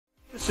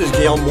This is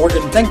Gail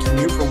Morgan thanking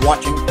you for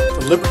watching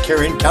the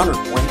Libertarian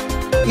Counterpoint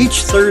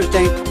each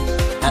Thursday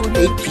at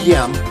 8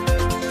 p.m.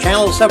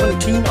 Channel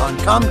 17 on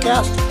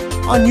Comcast,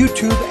 on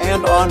YouTube,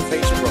 and on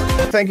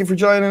Facebook. Thank you for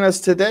joining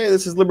us today.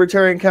 This is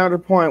Libertarian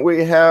Counterpoint.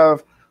 We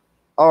have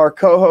our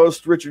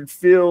co-host Richard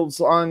Fields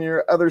on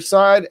your other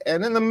side,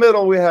 and in the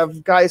middle we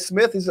have Guy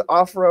Smith. He's the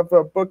author of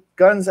a book,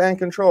 Guns and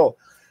Control.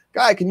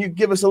 Guy, can you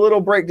give us a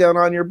little breakdown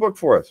on your book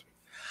for us?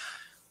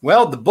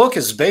 Well, the book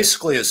is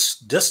basically a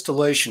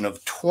distillation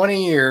of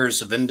 20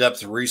 years of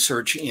in-depth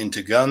research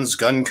into guns,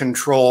 gun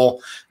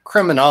control,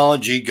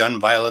 criminology, gun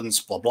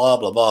violence, blah, blah,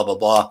 blah, blah,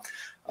 blah,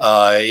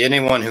 blah.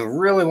 Anyone who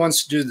really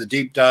wants to do the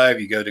deep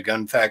dive, you go to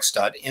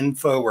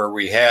gunfacts.info, where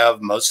we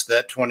have most of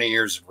that 20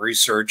 years of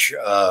research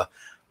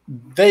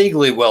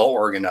vaguely well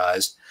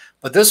organized.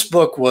 But this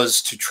book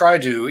was to try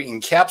to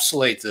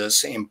encapsulate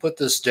this and put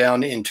this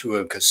down into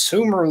a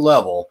consumer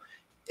level,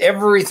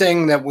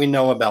 everything that we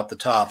know about the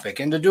topic,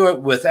 and to do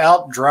it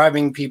without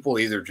driving people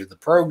either to the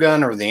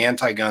pro-gun or the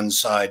anti-gun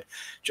side.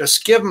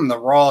 Just give them the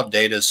raw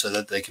data so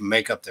that they can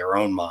make up their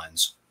own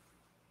minds.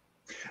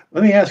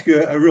 Let me ask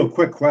you a real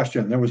quick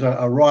question. There was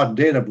a raw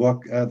data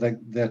book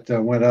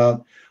that went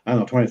out, I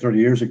don't know, 20, 30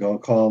 years ago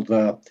called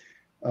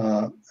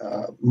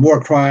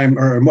More Crime,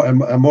 or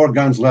More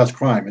Guns, Less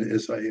Crime.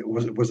 Was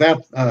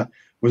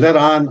that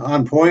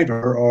on point,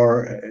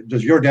 or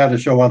does your data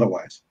show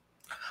otherwise?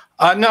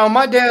 No,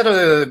 my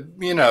data,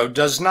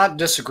 does not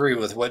disagree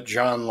with what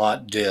John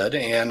Lott did.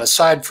 And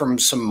aside from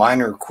some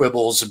minor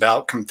quibbles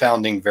about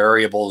confounding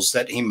variables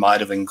that he might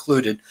have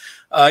included,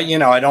 I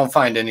don't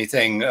find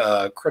anything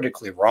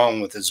critically wrong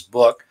with his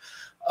book.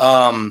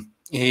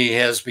 He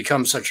has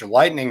become such a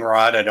lightning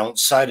rod, I don't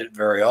cite it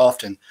very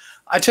often.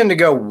 I tend to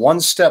go one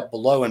step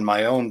below in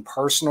my own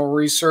personal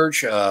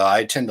research.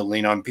 I tend to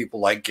lean on people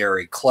like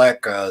Gary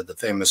Kleck, the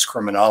famous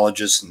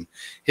criminologist, and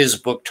his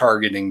book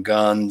Targeting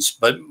Guns.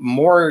 But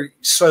more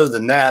so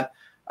than that,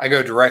 I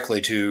go directly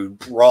to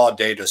raw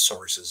data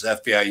sources: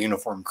 FBI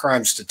uniform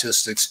crime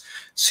statistics,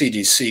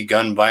 CDC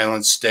gun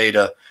violence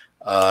data,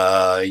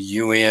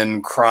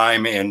 UN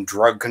crime and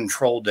drug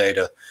control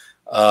data,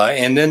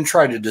 and then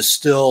try to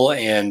distill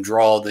and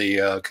draw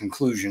the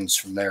conclusions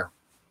from there.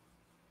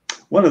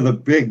 One of the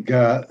big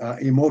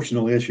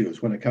emotional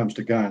issues when it comes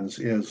to guns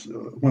is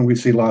when we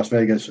see Las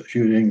Vegas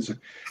shootings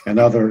and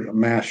other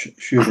mass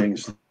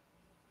shootings.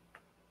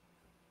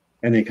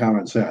 Any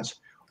common sense?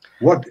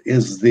 What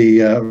is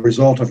the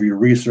result of your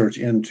research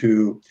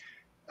into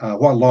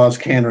what laws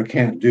can or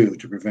can't do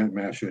to prevent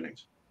mass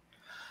shootings?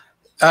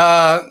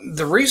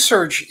 The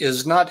research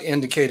is not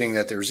indicating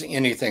that there's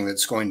anything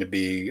that's going to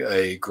be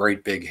a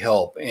great big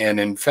help. And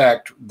in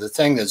fact, the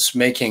thing that's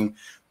making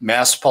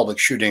mass public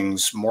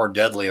shootings more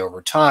deadly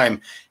over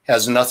time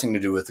has nothing to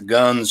do with the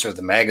guns or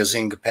the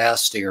magazine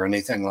capacity or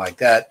anything like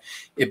that.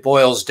 It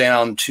boils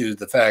down to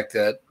the fact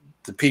that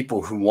the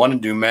people who want to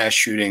do mass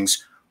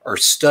shootings are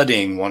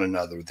studying one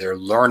another. They're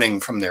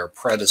learning from their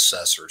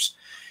predecessors.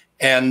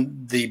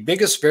 And the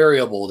biggest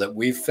variable that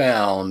we've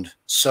found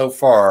so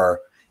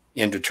far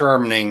in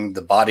determining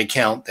the body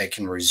count that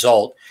can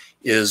result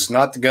is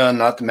not the gun,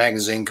 not the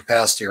magazine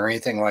capacity or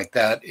anything like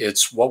that.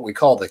 It's what we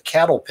call the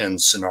cattle pen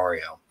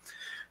scenario.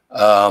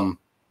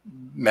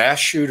 Mass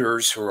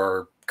shooters who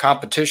are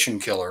competition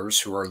killers,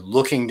 who are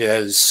looking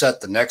to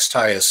set the next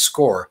highest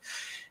score,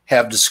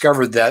 have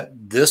discovered that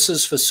this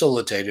is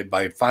facilitated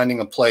by finding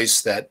a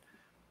place that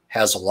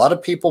has a lot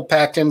of people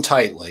packed in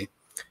tightly,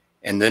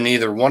 and then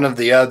either one of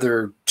the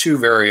other two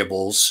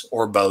variables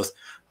or both,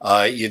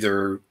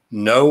 either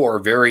no or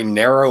very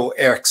narrow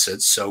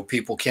exits so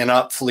people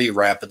cannot flee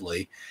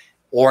rapidly,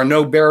 or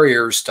no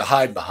barriers to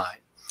hide behind.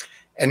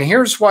 And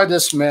here's why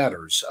this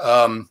matters.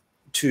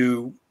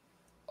 To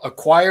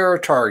acquire a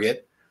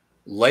target,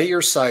 lay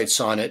your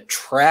sights on it,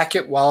 track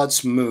it while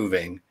it's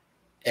moving,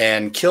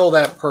 and kill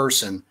that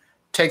person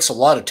takes a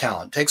lot of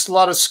talent, takes a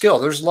lot of skill.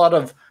 There's a lot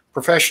of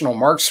professional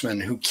marksmen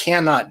who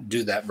cannot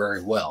do that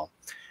very well.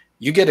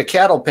 You get a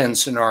cattle pen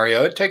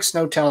scenario, it takes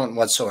no talent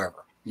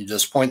whatsoever. You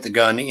just point the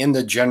gun in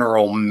the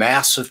general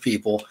mass of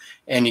people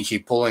and you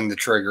keep pulling the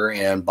trigger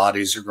and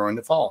bodies are going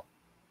to fall.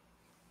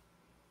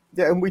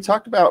 Yeah, and we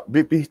talked about,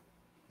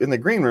 in the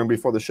green room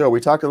before the show, we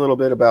talked a little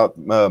bit about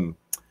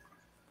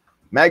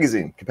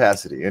magazine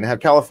capacity and how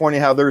California,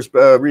 how there's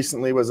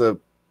recently was a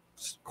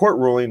court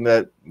ruling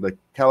that the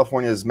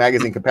California's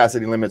magazine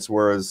capacity limits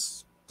were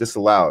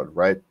disallowed,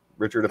 right,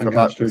 Richard? If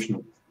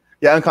Unconstitutional.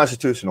 Yeah,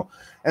 unconstitutional.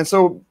 And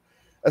so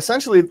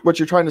essentially what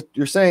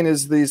you're saying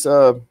is these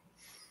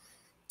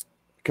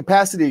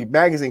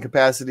magazine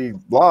capacity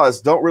laws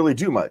don't really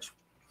do much,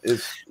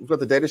 is what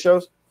the data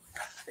shows?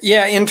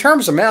 Yeah, in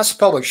terms of mass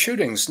public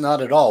shootings,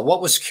 not at all.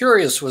 What was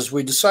curious was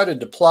we decided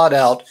to plot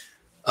out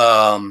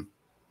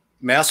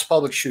mass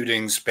public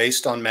shootings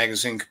based on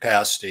magazine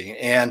capacity.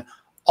 And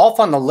off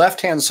on the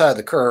left-hand side of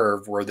the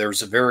curve, where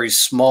there's a very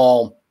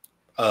small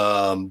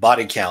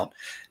body count,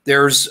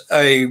 there's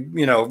a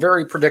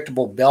very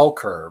predictable bell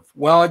curve.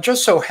 Well, it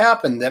just so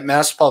happened that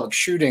mass public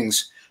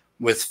shootings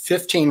with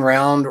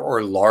 15-round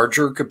or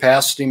larger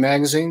capacity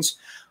magazines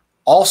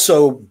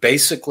also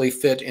basically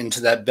fit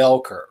into that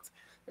bell curve.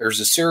 There's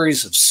a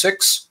series of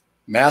 6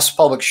 mass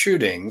public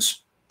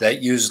shootings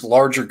that used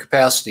larger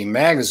capacity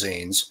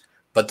magazines,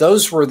 but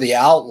those were the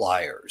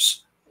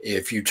outliers.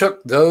 If you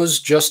took those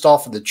just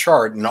off of the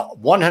chart,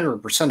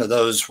 100% of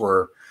those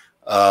were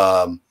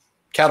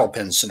cattle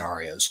pen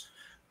scenarios,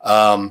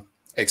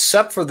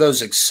 except for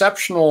those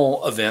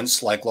exceptional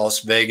events like Las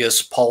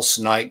Vegas, Pulse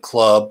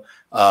nightclub.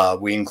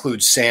 We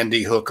include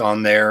Sandy Hook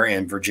on there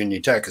and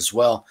Virginia Tech as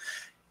well.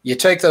 You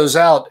take those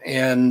out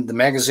and the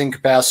magazine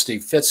capacity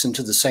fits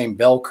into the same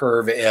bell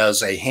curve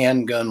as a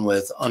handgun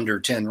with under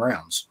 10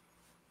 rounds.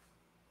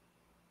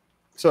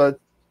 So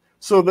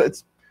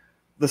that's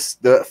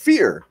the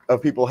fear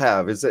of people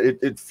have is that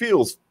it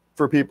feels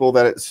for people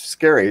that it's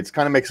scary. It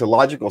kind of makes a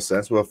logical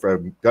sense. Well, if a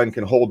gun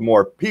can hold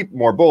more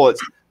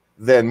bullets,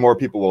 then more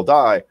people will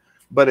die.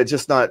 But it's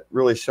just not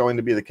really showing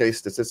to be the case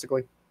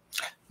statistically.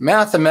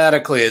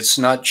 Mathematically, it's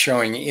not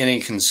showing any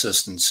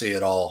consistency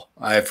at all.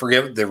 I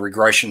forget the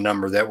regression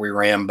number that we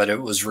ran, but it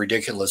was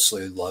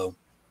ridiculously low.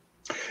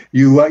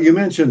 You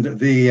mentioned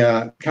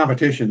the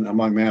competition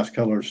among mass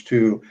killers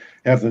to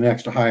have the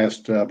next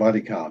highest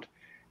body count.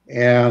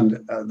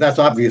 And that's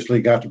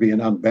obviously got to be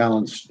an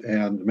unbalanced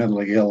and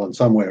mentally ill in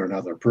some way or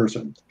another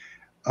person.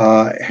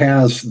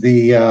 Has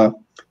the,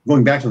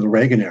 going back to the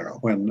Reagan era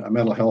when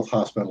mental health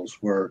hospitals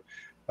were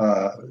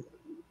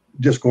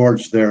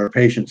disgorged their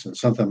patients and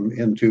sent them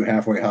into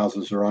halfway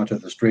houses or onto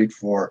the street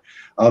for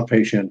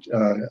outpatient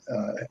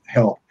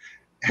help,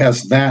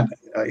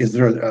 is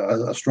there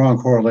a strong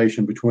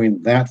correlation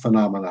between that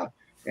phenomena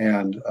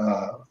and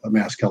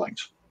mass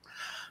killings?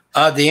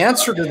 The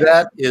answer to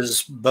that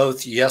is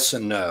both yes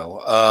and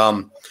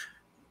no.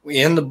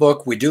 In the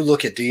book, we do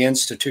look at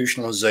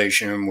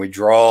deinstitutionalization. We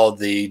draw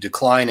the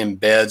decline in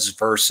beds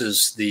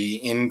versus the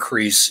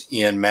increase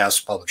in mass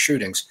public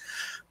shootings.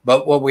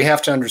 But what we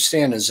have to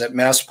understand is that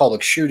mass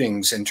public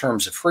shootings in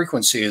terms of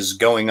frequency is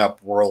going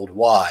up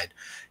worldwide.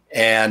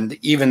 And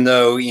even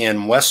though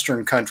in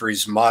Western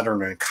countries,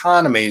 modern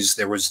economies,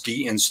 there was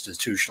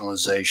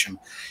deinstitutionalization,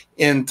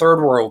 in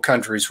third world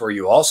countries where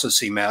you also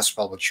see mass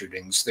public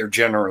shootings, there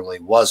generally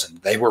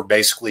wasn't. They were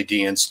basically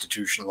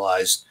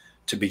deinstitutionalized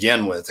to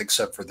begin with,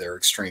 except for their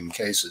extreme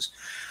cases.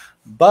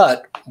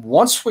 But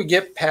once we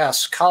get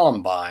past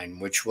Columbine,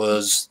 which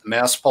was the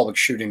mass public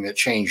shooting that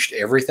changed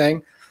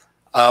everything,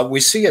 we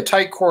see a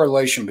tight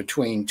correlation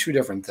between two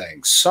different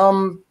things.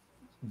 Some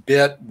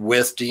bit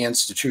with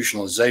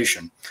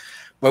deinstitutionalization.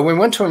 But we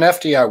went to an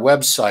FDI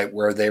website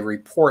where they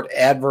report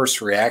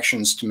adverse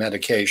reactions to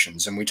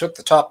medications, and we took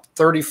the top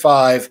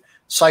 35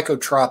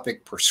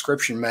 psychotropic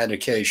prescription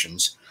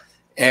medications,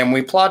 and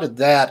we plotted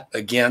that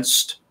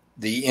against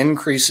the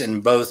increase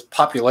in both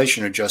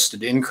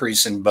population-adjusted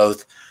increase in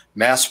both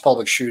mass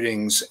public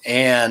shootings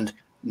and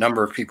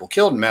number of people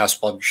killed in mass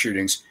public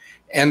shootings,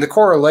 and the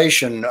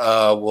correlation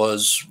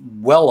was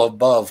well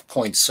above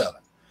 0.7.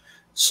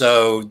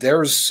 So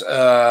there's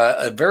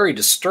a very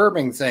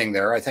disturbing thing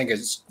there. I think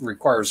it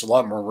requires a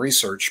lot more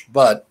research.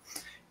 But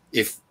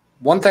if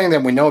one thing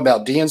that we know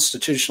about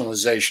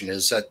deinstitutionalization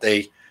is that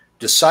they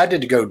decided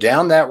to go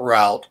down that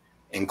route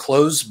and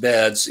close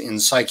beds in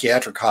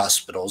psychiatric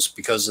hospitals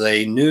because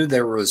they knew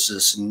there was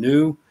this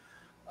new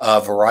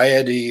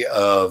variety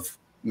of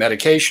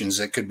medications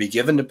that could be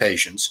given to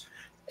patients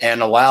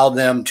and allow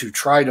them to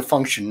try to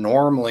function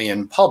normally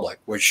in public,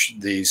 which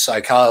the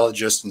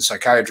psychologists and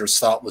psychiatrists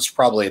thought was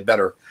probably a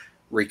better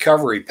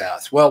recovery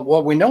path. Well,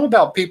 what we know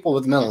about people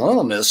with mental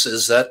illness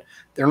is that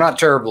they're not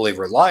terribly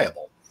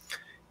reliable.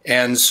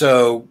 And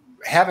so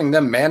having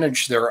them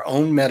manage their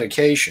own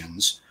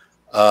medications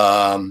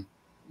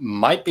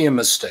might be a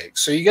mistake.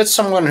 So you get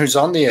someone who's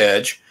on the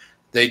edge,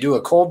 they do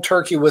a cold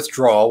turkey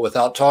withdrawal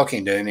without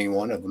talking to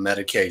anyone of a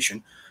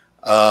medication.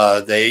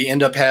 They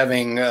end up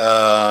having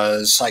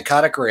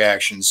psychotic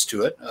reactions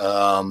to it,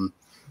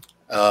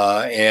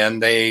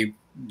 and they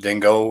then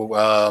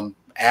go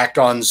act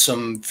on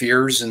some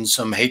fears and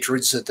some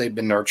hatreds that they've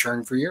been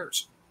nurturing for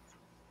years.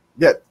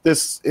 Yeah,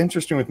 this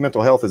interesting with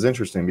mental health is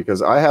interesting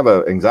because I have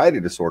an anxiety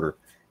disorder,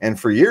 and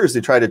for years they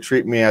tried to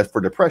treat me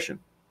for depression,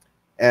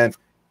 and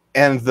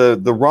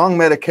the wrong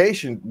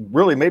medication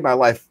really made my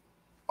life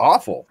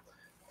awful.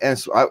 And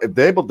so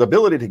the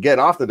ability to get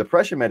off the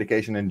depression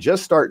medication and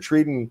just start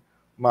treating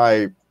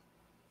my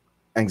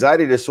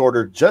anxiety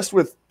disorder just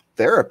with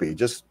therapy,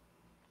 just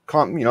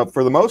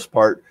for the most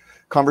part,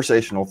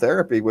 conversational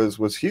therapy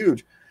was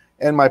huge.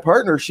 And my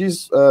partner,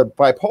 she's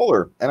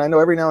bipolar, and I know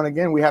every now and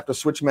again we have to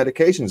switch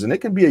medications, and it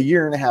can be a 1.5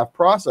 year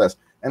process.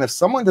 And if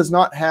someone does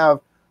not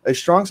have a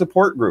strong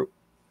support group,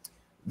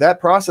 that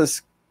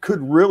process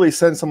could really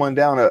send someone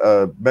down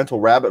a mental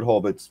rabbit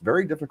hole that's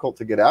very difficult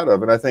to get out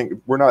of. And I think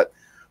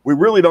we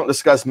really don't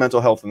discuss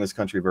mental health in this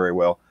country very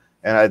well.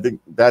 And I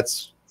think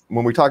that's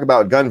when we talk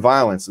about gun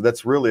violence,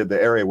 that's really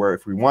the area where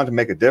if we want to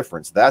make a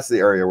difference, that's the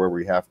area where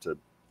we have to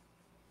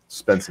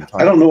spend some time.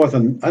 I don't know what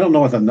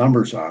the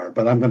numbers are,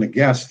 but I'm going to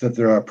guess that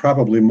there are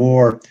probably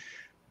more.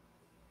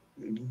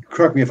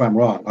 Correct me if I'm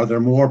wrong. Are there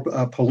more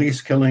police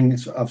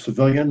killings of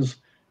civilians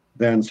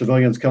than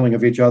civilians killing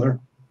of each other,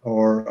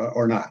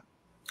 or not?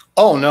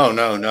 Oh, no,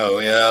 no, no.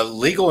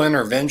 Legal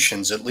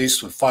interventions, at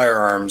least with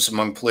firearms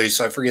among police,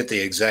 I forget the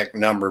exact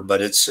number,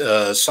 but it's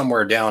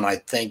somewhere down, I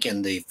think,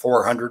 in the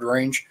 400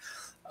 range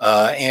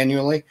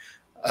annually.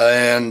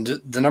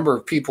 And the number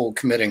of people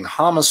committing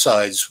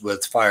homicides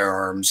with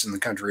firearms in the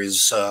country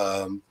is,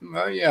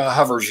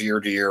 hovers year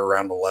to year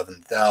around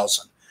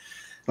 11,000.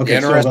 Okay,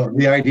 so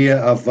the idea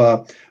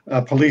of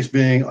police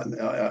being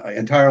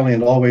entirely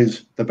and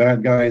always the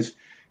bad guys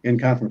in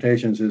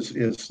confrontations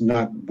is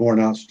not borne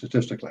out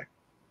statistically.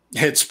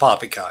 It's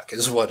poppycock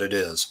is what it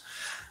is.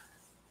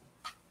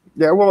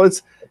 Yeah, well,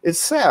 it's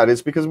sad.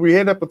 It's because we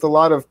end up with a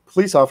lot of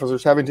police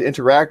officers having to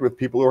interact with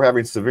people who are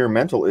having severe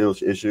mental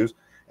issues.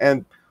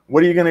 And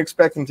what are you going to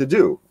expect them to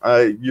do?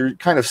 You're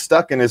kind of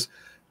stuck in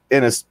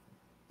it's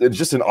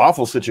just an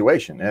awful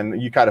situation.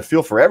 And you kind of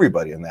feel for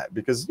everybody in that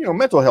because, you know,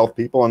 mental health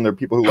people and they're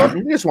people who love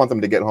you. You just want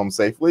them to get home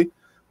safely.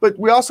 But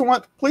we also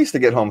want police to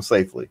get home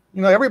safely.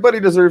 You know,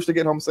 everybody deserves to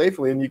get home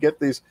safely. And you get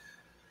these,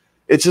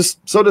 it's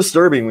just so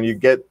disturbing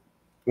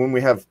when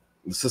we have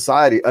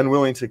society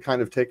unwilling to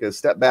kind of take a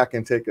step back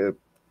and take a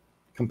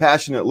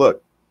compassionate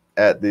look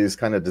at these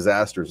kind of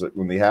disasters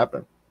when they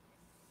happen.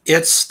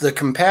 It's the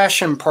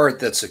compassion part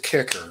that's a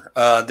kicker.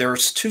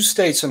 There's 2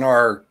 states in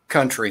our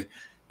country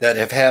that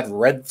have had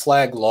red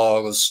flag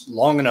laws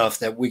long enough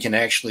that we can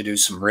actually do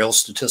some real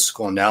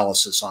statistical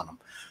analysis on them.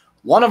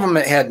 One of them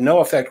had no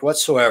effect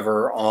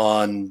whatsoever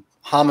on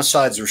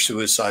homicides or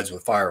suicides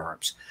with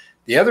firearms.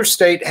 The other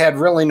state had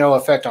really no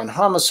effect on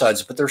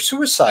homicides, but their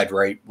suicide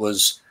rate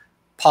was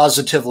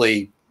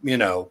positively,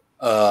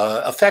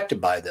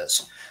 affected by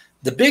this.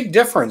 The big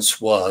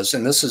difference was,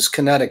 and this is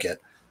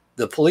Connecticut,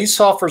 the police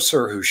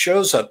officer who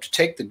shows up to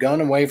take the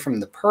gun away from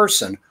the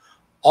person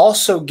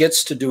also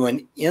gets to do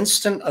an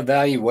instant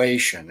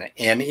evaluation.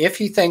 And if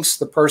he thinks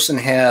the person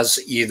has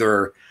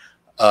either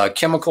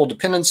chemical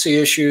dependency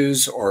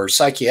issues or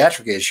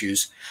psychiatric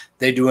issues,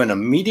 they do an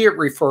immediate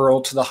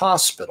referral to the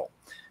hospital.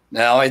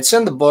 Now, it's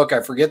in the book.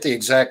 I forget the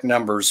exact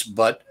numbers,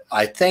 but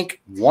I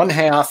think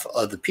 1/2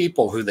 of the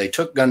people who they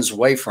took guns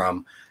away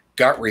from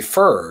got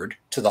referred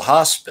to the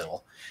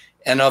hospital.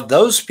 And of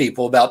those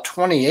people, about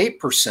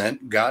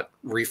 28% got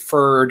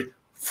referred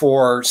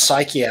for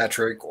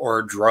psychiatric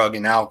or drug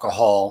and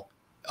alcohol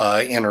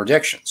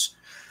interdictions.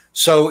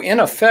 So in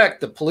effect,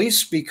 the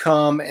police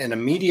become an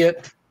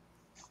immediate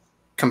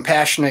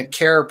compassionate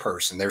care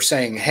person. They're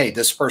saying, hey,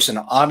 this person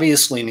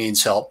obviously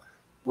needs help.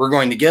 We're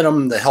going to get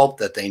them the help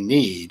that they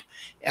need.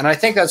 And I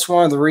think that's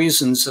one of the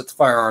reasons that the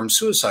firearm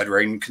suicide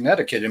rate in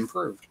Connecticut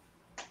improved.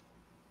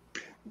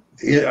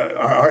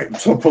 Yeah,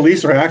 so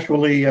police are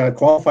actually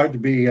qualified to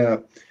be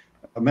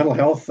mental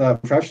health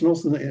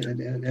professionals,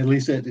 at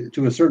least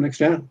to a certain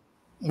extent?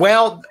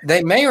 Well,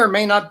 they may or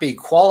may not be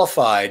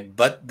qualified,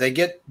 but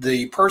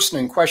the person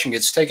in question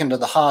gets taken to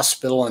the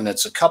hospital, and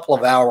it's a couple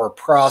of hour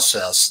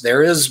process.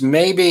 There is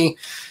maybe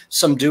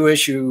some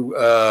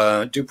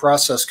due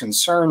process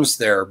concerns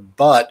there,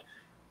 but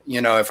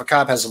if a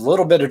cop has a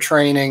little bit of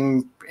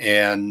training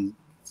and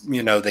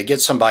they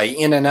get somebody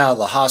in and out of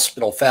the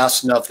hospital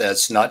fast enough,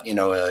 that's not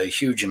a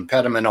huge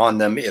impediment on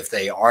them if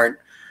they aren't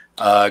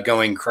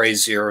going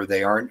crazy or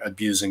they aren't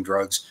abusing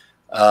drugs.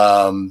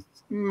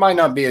 Might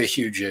not be a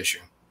huge issue.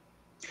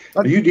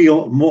 You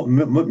deal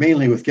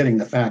mainly with getting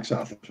the facts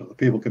out there so that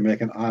people can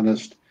make an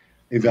honest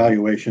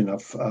evaluation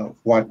of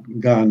what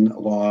gun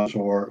laws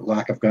or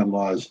lack of gun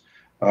laws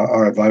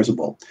are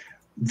advisable.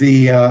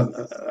 The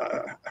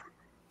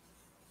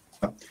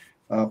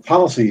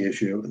policy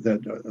issue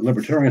that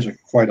libertarians are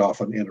quite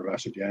often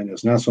interested in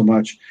is not so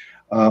much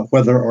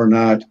whether or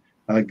not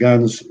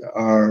guns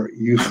are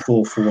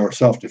useful for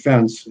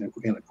self-defense,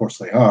 and of course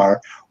they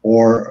are,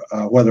 or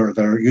whether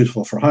they're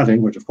useful for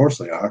hunting, which of course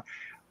they are,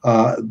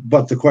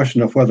 but the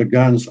question of whether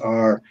guns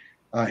are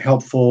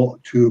helpful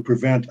to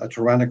prevent a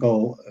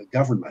tyrannical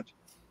government.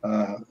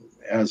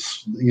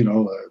 As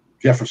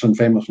Jefferson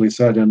famously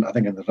said, I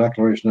think in the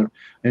Declaration,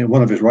 in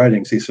one of his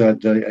writings, he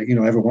said,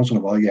 every once in a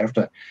while you have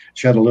to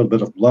shed a little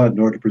bit of blood in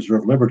order to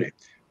preserve liberty,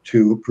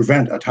 to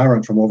prevent a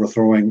tyrant from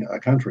overthrowing a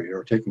country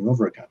or taking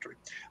over a country.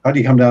 How do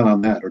you come down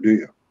on that, or do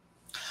you?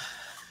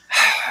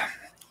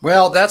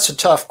 Well, that's a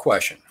tough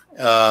question.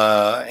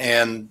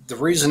 And the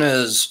reason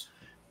is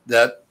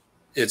that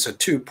it's a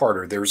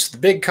two-parter. There's the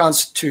big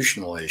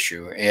constitutional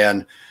issue,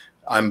 and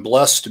I'm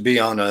blessed to be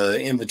on an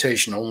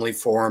invitation-only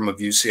forum of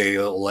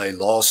UCLA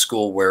Law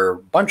School where a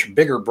bunch of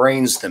bigger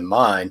brains than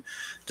mine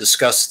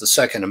discuss the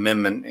Second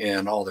Amendment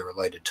and all the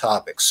related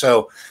topics.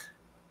 So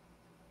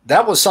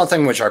that was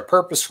something which I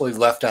purposefully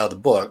left out of the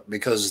book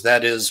because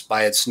that is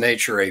by its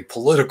nature a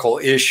political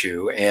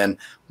issue. And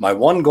my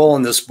one goal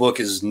in this book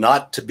is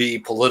not to be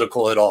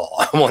political at all.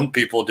 I want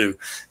people to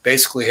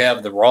basically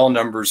have the raw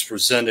numbers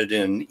presented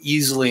in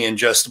easily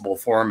ingestible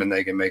form and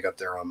they can make up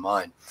their own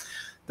mind.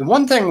 The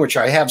one thing which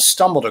I have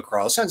stumbled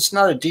across, and it's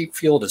not a deep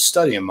field of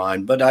study of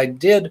mine, but I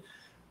did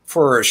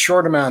for a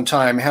short amount of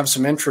time have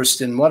some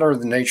interest in what are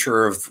the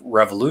nature of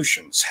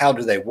revolutions? How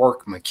do they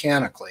work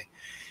mechanically?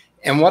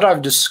 And what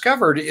I've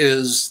discovered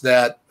is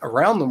that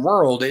around the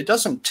world, it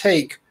doesn't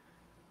take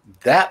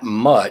that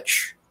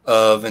much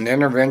of an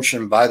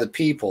intervention by the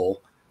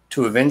people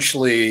to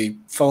eventually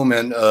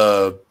foment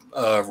a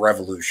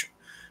revolution.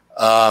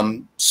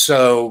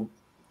 So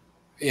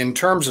in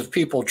terms of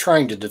people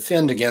trying to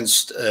defend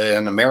against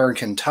an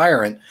American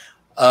tyrant,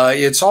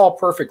 it's all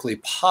perfectly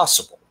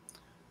possible.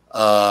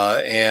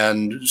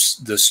 And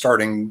the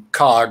starting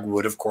cog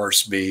would, of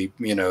course, be,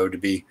 to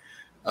be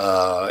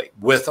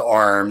with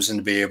arms and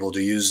to be able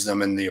to use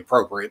them in the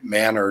appropriate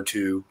manner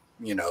to,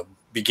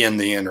 begin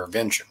the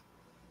intervention.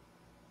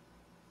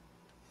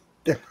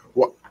 Yeah.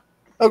 Well,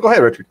 oh, go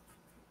ahead, Richard.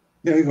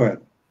 Yeah, you go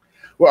ahead.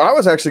 Well, I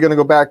was actually going to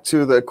go back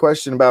to the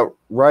question about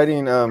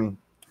writing,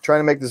 trying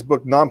to make this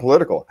book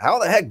non-political. How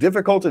the heck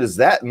difficult is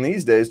that in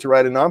these days to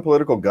write a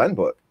non-political gun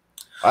book?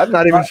 I'm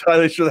not even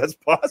entirely sure that's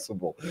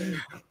possible.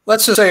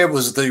 Let's just say it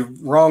was the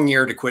wrong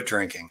year to quit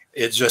drinking.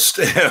 It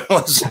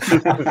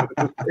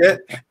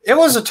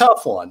was a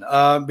tough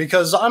one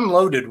because I'm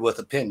loaded with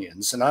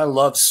opinions and I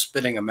love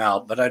spitting them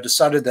out. But I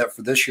decided that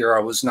for this year,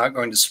 I was not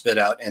going to spit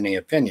out any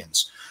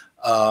opinions.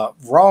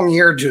 Wrong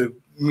year to,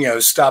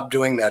 stop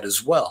doing that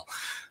as well.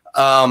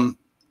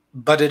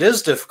 But it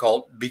is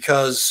difficult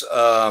because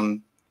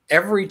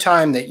every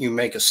time that you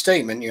make a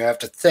statement, you have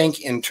to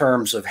think in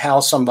terms of how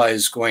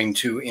somebody's going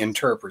to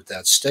interpret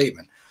that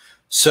statement.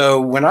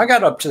 So when I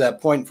got up to that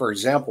point, for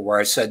example,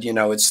 where I said,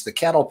 it's the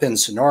cattle pen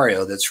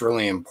scenario that's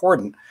really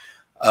important,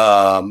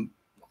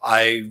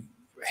 I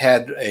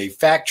had a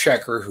fact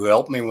checker who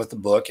helped me with the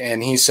book,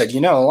 and he said, a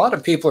lot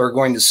of people are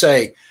going to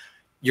say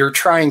you're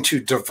trying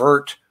to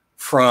divert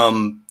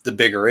from the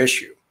bigger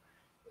issue.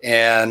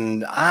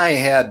 And I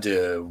had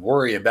to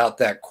worry about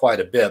that quite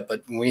a bit,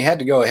 but we had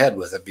to go ahead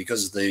with it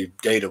because the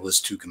data was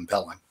too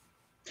compelling.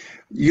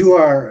 You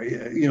are,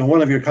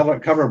 one of your cover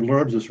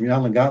blurbs is from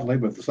Jan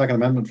Gottlieb with the Second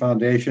Amendment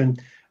Foundation.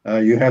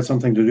 You had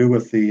something to do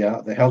with the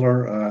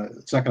Heller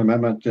Second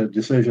Amendment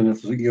decision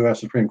at the U.S.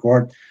 Supreme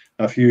Court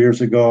a few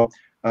years ago.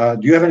 Do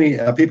you have any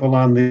people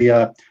on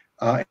the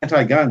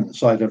anti-gun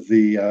side of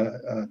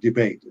the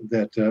debate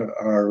that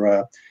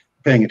are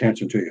paying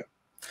attention to you?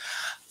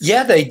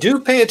 Yeah, they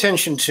do pay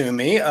attention to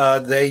me.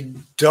 They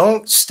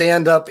don't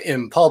stand up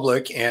in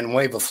public and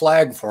wave a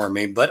flag for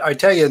me. But I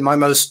tell you, my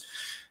most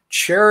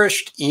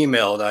cherished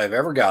email that I've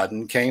ever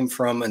gotten came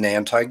from an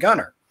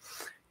anti-gunner.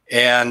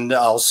 And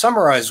I'll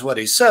summarize what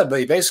he said, but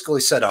he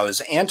basically said, I was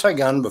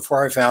anti-gun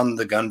before I found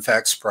the Gun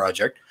Facts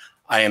Project.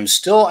 I am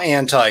still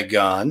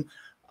anti-gun.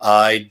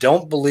 I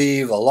don't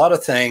believe a lot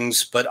of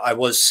things, but I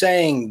was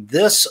saying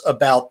this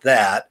about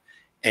that.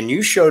 And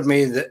you showed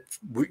me that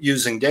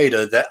using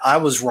data that I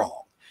was wrong.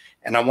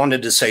 And I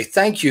wanted to say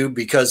thank you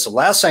because the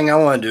last thing I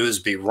want to do is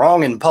be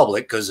wrong in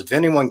public, because if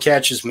anyone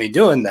catches me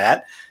doing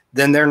that,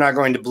 then they're not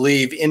going to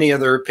believe any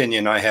other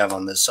opinion I have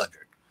on this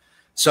subject.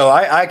 So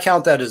I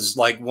count that as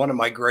like one of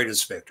my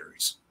greatest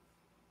victories.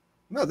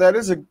 No, that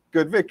is a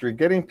good victory.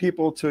 Getting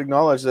people to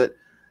acknowledge that,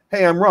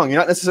 hey, I'm wrong. You're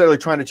not necessarily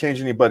trying to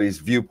change anybody's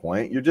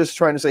viewpoint. You're just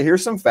trying to say,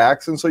 here's some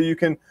facts. And so you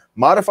can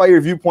modify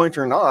your viewpoint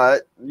or not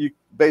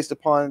based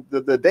upon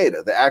the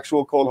data, the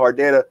actual cold hard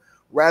data,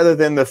 rather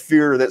than the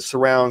fear that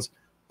surrounds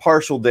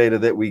partial data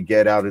that we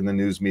get out in the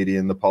news media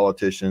and the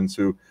politicians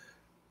who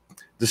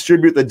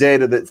distribute the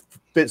data that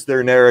fits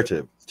their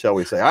narrative, shall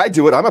we say. I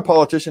do it. I'm a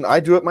politician.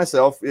 I do it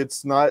myself. I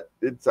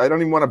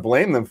don't even want to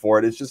blame them for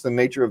it. It's just the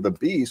nature of the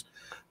beast.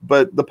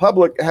 But the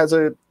public has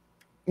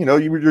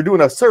you're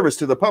doing a service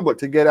to the public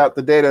to get out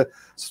the data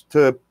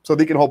so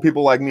they can hold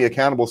people like me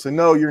accountable. So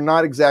no, you're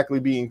not exactly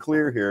being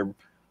clear here.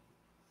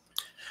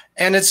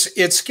 And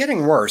it's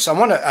getting worse. I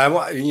want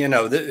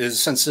to,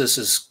 since this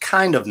is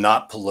kind of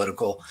not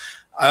political,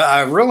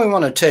 I really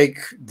want to take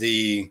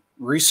the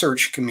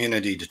research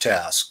community to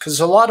task, because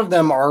a lot of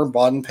them are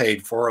bought and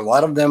paid for. A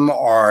lot of them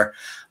are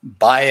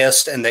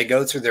biased, and they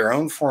go through their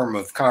own form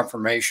of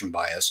confirmation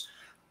bias.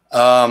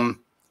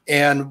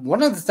 And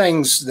one of the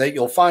things that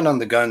you'll find on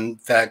the Gun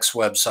Facts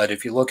website,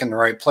 if you look in the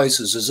right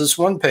places, is this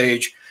one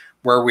page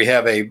where we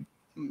have a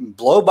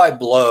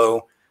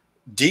blow-by-blow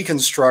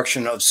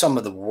deconstruction of some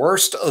of the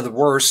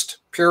worst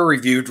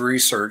peer-reviewed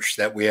research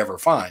that we ever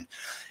find.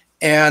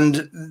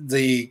 And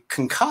the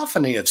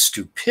cacophony of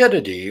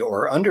stupidity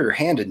or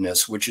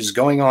underhandedness, which is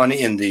going on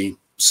in the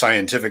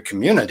scientific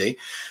community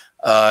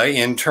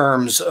in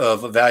terms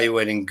of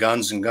evaluating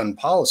guns and gun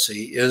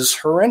policy, is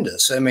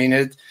horrendous. I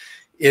mean,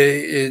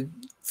 it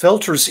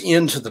filters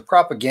into the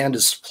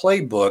propagandist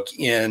playbook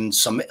in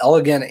some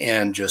elegant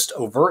and just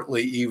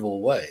overtly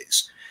evil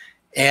ways.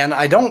 And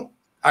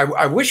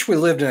I wish we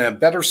lived in a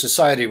better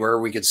society where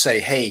we could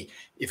say, hey,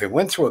 if it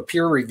went through a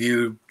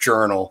peer-reviewed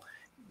journal,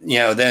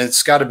 then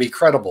it's got to be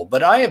credible.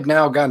 But I have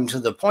now gotten to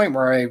the point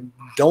where I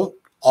don't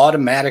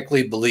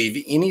automatically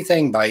believe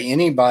anything by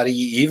anybody,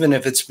 even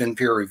if it's been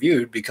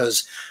peer-reviewed,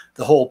 because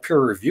the whole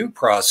peer-review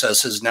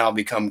process has now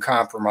become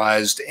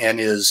compromised and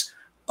is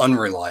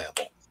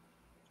unreliable.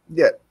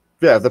 Yeah,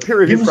 the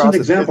peer-review process. Give us an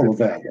example of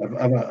that,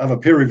 of a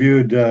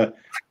peer-reviewed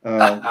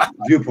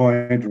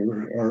viewpoint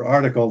or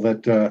article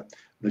that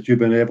you've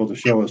been able to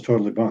show is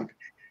totally bunk.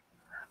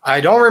 I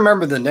don't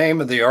remember the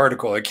name of the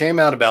article. It came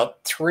out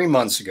about 3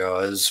 months ago,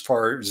 as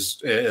far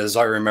as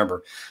I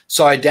remember.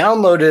 So I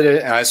downloaded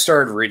it and I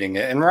started reading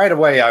it. And right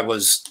away, I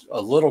was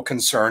a little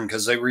concerned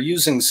because they were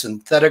using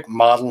synthetic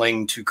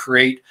modeling to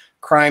create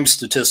crime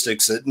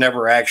statistics that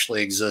never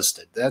actually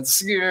existed.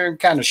 That's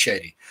kind of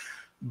shady.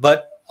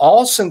 But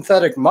all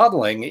synthetic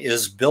modeling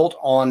is built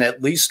on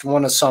at least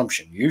one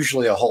assumption,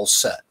 usually a whole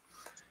set.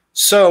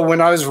 So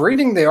when I was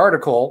reading the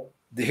article,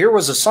 here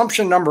was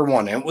assumption number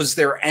one. It was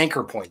their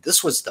anchor point.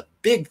 This was the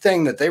big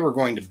thing that they were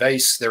going to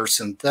base their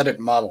synthetic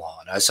model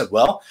on. I said,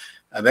 well,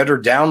 I better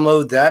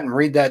download that and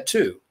read that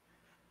too.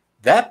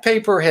 That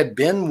paper had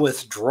been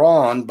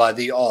withdrawn by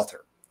the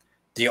author.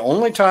 The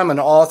only time an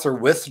author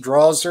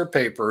withdraws their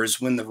paper is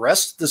when the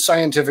rest of the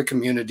scientific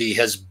community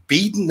has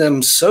beaten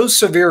them so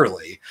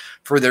severely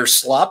for their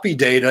sloppy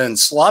data and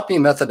sloppy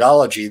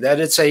methodology that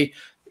it's a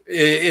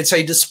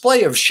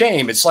display of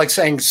shame. It's like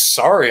saying,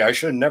 sorry, I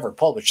should have never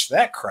published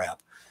that crap.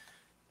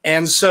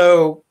 And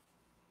so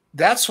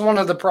that's one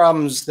of the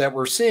problems that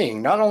we're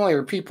seeing. Not only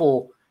are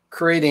people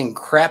creating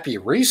crappy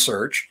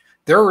research,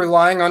 they're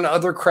relying on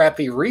other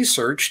crappy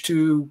research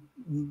to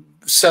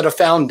set a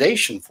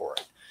foundation for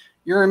it.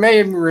 You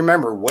may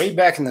remember way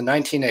back in the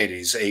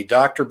 1980s, a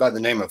doctor by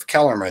the name of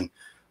Kellerman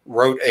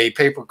wrote a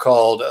paper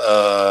called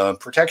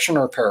Protection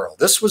or Peril.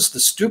 This was the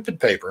stupid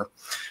paper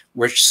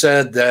which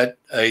said that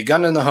a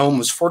gun in the home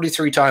was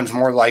 43 times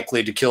more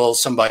likely to kill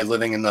somebody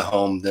living in the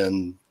home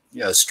than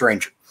a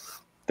stranger.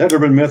 That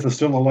urban myth is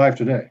still alive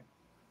today.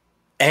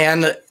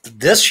 And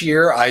this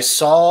year I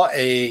saw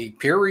a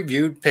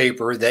peer-reviewed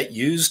paper that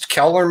used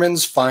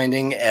Kellerman's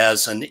finding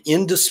as an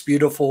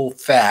indisputable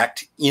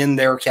fact in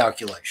their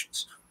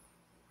calculations.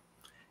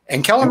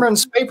 And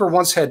Kellerman's paper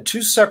once had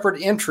 2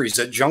 separate entries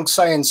at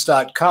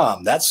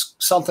junkscience.com. That's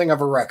something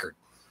of a record.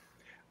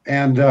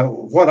 And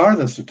what are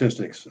the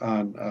statistics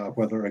on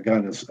whether a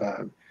gun is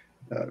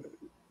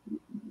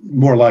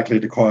more likely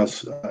to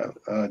cause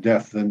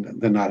death than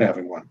not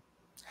having one?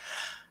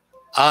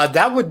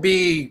 That would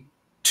be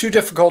too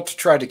difficult to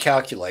try to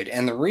calculate.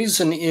 And the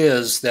reason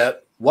is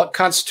that what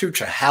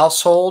constitutes a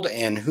household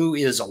and who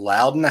is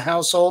allowed in the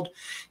household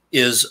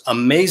is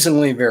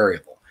amazingly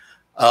variable.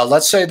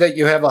 Let's say that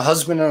you have a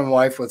husband and a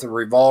wife with a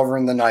revolver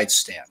in the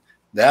nightstand.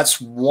 That's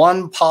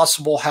one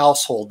possible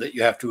household that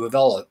you have to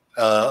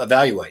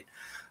evaluate.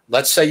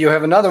 Let's say you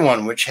have another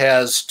one which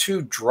has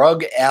 2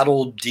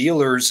 drug-addled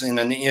dealers in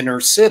an inner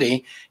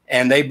city,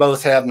 and they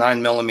both have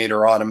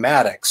 9mm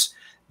automatics.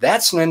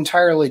 That's an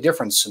entirely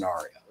different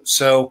scenario.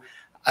 So,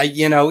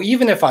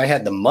 even if I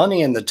had the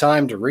money and the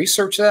time to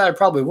research that, I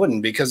probably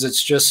wouldn't, because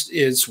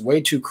it's way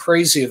too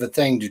crazy of a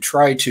thing to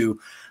try to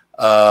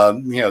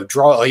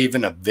draw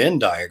even a Venn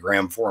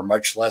diagram for,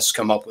 much less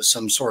come up with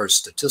some sort of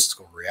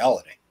statistical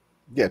reality.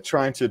 Yeah,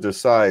 trying to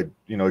decide,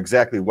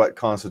 exactly what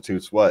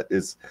constitutes what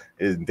is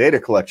data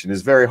collection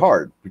is very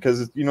hard,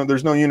 because,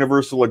 there's no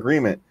universal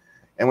agreement.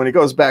 And when it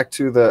goes back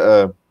to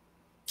the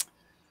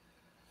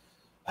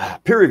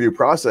peer review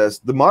process,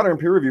 the modern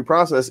peer review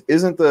process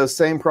isn't the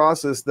same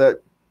process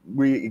that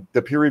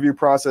the peer review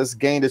process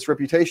gained its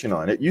reputation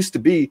on. It used to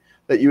be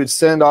that you would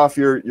send off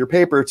your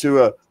paper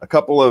to a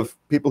couple of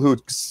people who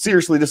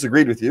seriously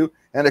disagreed with you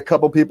and a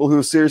couple people who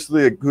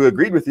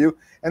agreed with you,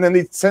 and then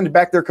they'd send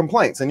back their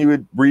complaints, and you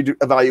would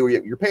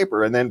evaluate your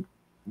paper, and then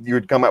you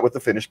would come out with a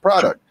finished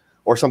product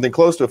or something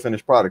close to a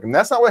finished product. And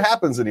that's not what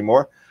happens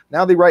anymore.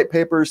 Now they write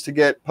papers to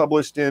get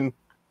published in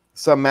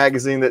some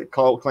magazine that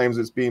claims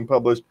it's being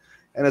published,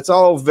 and it's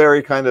all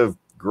very kind of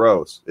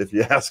gross, if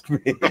you ask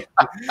me.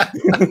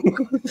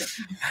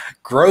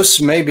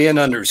 Gross may be an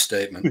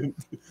understatement.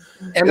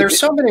 And there's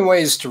so many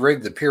ways to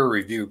rig the peer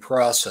review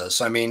process.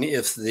 I mean,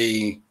 if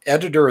the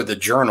editor of the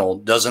journal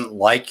doesn't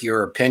like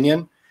your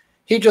opinion,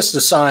 he just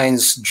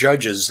assigns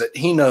judges that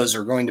he knows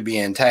are going to be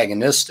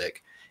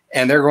antagonistic,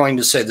 and they're going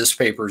to say this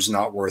paper is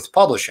not worth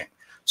publishing.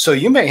 So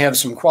you may have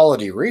some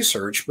quality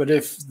research, but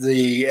if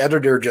the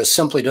editor just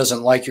simply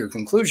doesn't like your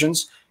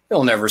conclusions,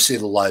 he'll never see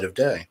the light of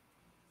day.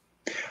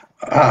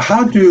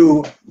 How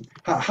do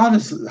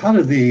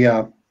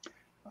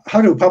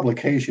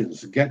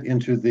publications get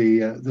into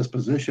this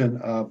position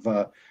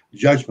of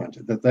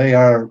judgment, that they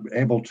are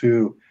able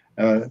to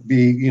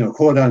be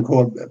quote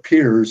unquote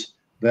peers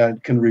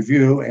that can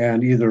review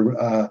and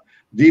either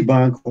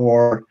debunk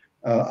or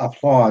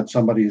applaud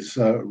somebody's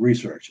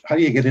research? How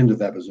do you get into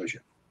that position?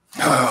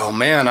 Oh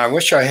man, I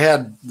wish I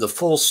had the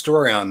full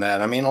story on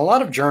that. I mean, a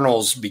lot of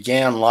journals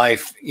began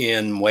life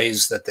in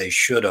ways that they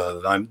should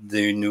have.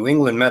 The New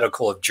England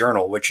Medical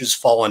Journal, which has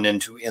fallen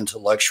into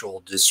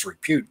intellectual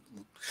disrepute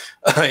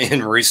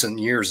in recent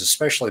years,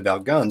 especially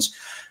about guns,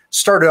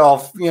 started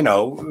off,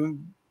 the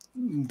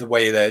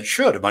way that it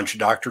should. A bunch of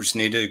doctors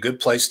needed a good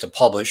place to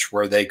publish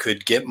where they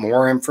could get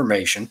more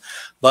information,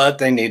 but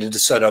they needed to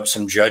set up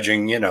some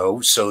judging,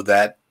 so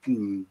that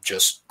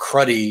just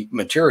cruddy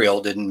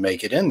material didn't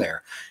make it in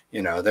there.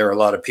 There are a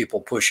lot of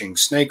people pushing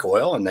snake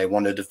oil, and they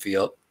wanted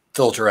to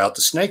filter out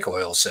the snake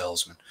oil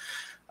salesman.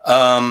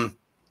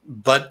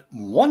 But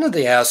one of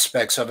the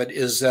aspects of it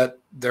is that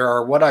there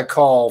are what I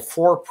call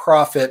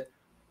for-profit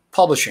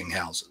publishing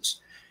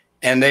houses.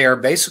 And they are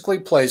basically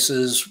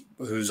places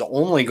whose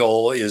only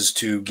goal is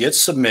to get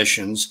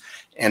submissions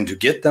and to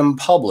get them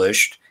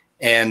published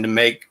and to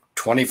make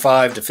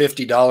 $25 to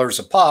 $50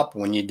 a pop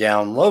when you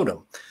download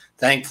them.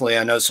 Thankfully,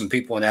 I know some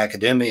people in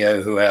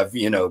academia who have,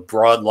 you know,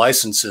 broad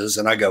licenses,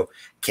 and I go,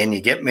 can you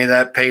get me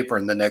that paper?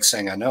 And the next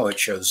thing I know, it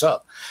shows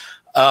up.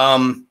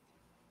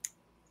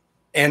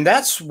 And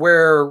that's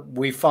where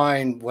we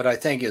find what I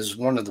think is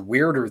one of the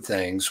weirder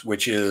things,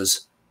 which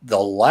is the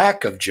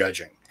lack of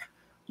judging.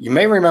 You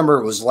may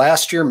remember it was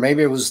last year,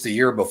 maybe it was the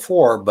year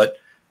before, but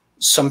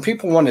some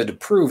people wanted to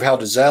prove how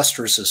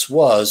disastrous this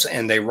was,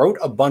 and they wrote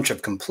a bunch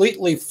of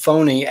completely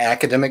phony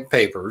academic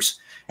papers,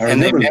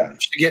 and they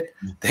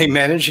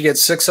managed to get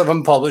 6 of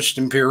them published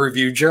in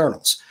peer-reviewed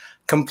journals,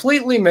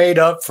 completely made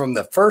up from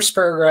the first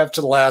paragraph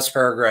to the last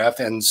paragraph,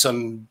 and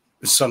some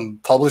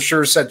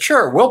publishers said,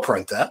 sure, we'll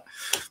print that.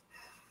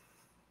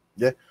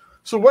 Yeah.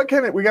 So what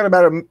can it, we got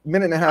about a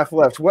minute and a half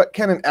left. What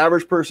can an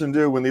average person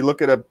do when they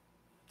look at a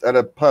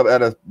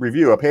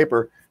review, a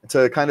paper,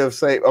 to kind of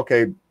say,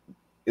 okay,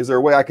 is there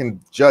a way I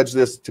can judge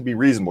this to be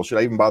reasonable? Should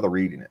I even bother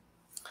reading it?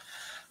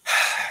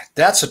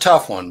 That's a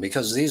tough one,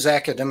 because these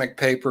academic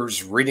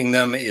papers, reading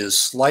them is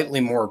slightly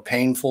more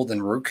painful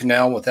than root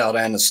canal without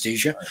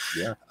anesthesia.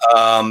 Yeah.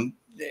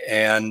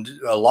 And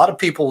a lot of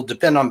people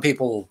depend on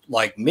people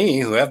like me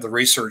who have the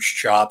research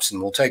chops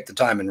and will take the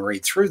time and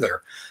read through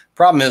there.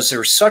 Problem is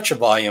there's such a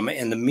volume,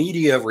 and the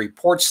media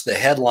reports the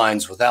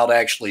headlines without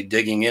actually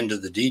digging into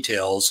the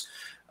details,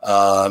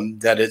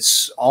 that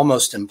it's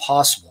almost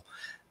impossible.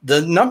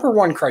 The number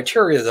one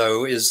criteria,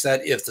 though, is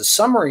that if the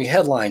summary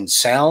headline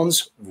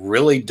sounds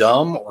really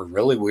dumb or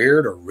really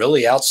weird or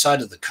really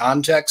outside of the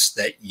context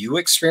that you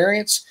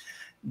experience,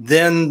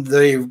 then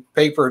the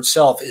paper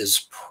itself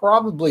is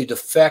probably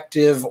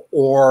defective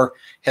or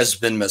has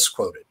been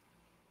misquoted.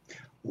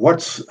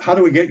 How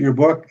do we get your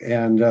book,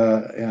 and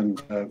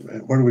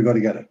where do we go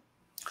to get it?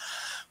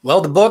 Well,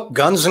 the book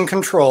Guns and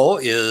Control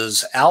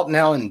is out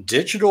now in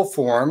digital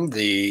form.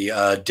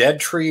 The Dead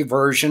Tree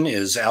version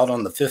is out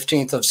on the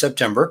 15th of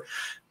September.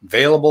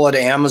 Available at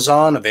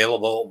Amazon,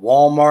 available at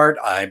Walmart.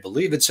 I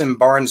believe it's in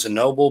Barnes &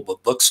 Noble,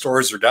 but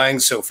bookstores are dying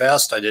so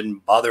fast I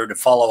didn't bother to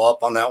follow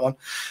up on that one.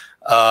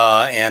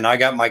 And I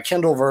got my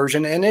Kindle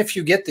version. And if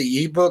you get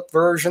the ebook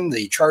version,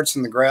 the charts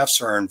and the graphs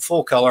are in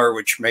full color,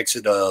 which makes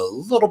it a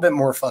little bit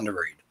more fun to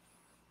read.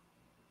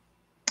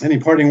 Any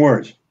parting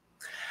words?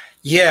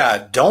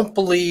 Yeah, don't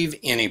believe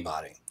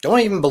anybody. Don't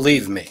even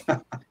believe me.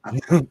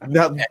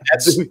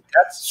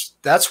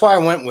 That's why I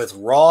went with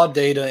raw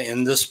data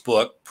in this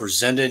book,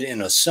 presented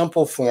in a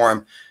simple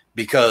form,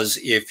 because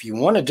if you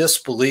want to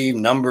disbelieve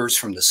numbers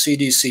from the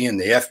CDC and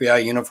the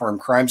FBI uniform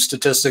crime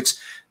statistics,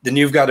 then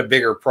you've got a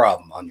bigger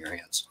problem on your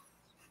hands.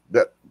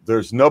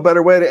 There's no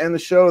better way to end the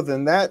show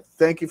than that.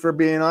 Thank you for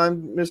being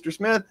on, Mr.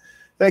 Smith.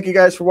 Thank you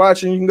guys for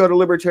watching. You can go to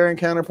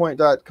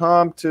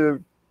libertariancounterpoint.com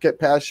to get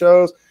past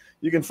shows.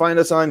 You can find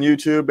us on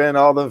YouTube and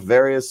all the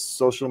various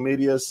social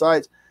media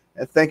sites.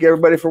 And thank you,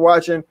 everybody, for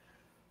watching.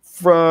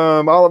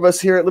 From all of us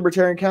here at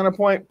Libertarian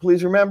Counterpoint,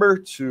 please remember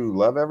to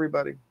love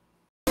everybody.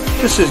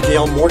 This is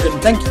Gail Morgan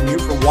thanking you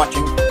for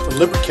watching the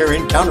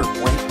Libertarian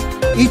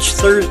Counterpoint each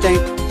Thursday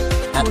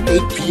at 8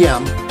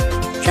 p.m.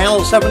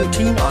 Channel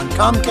 17 on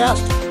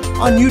Comcast,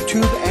 on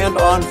YouTube, and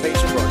on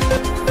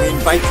Facebook. We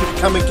invite you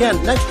to come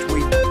again next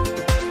week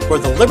for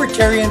the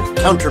Libertarian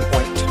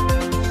Counterpoint.